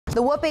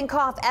The whooping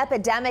cough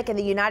epidemic in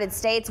the United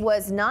States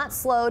was not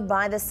slowed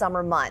by the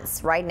summer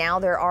months. Right now,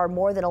 there are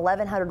more than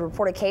 1,100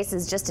 reported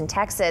cases just in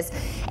Texas,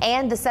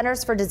 and the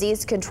Centers for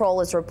Disease Control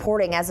is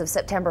reporting as of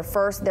September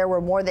 1st, there were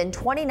more than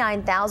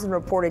 29,000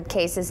 reported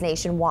cases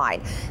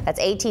nationwide. That's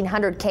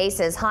 1,800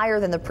 cases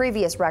higher than the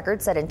previous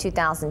record set in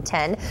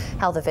 2010.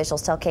 Health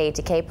officials tell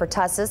KETK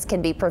pertussis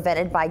can be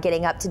prevented by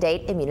getting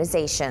up-to-date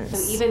immunizations.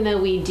 So even though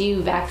we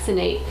do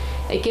vaccinate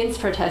against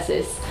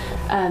pertussis,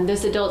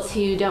 those adults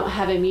who don't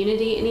have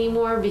immunity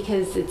anymore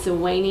because it's a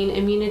waning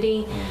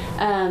immunity,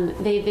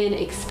 they then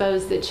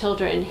expose the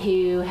children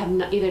who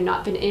have either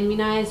not been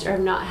immunized or have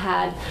not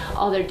had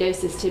all their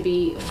doses to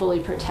be fully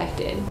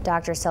protected.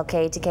 Doctors tell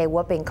KETK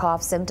whooping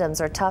cough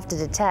symptoms are tough to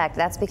detect.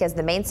 That's because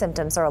the main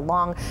symptoms are a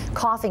long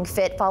coughing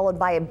fit followed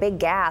by a big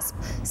gasp.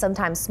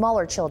 Sometimes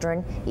smaller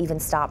children even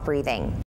stop breathing.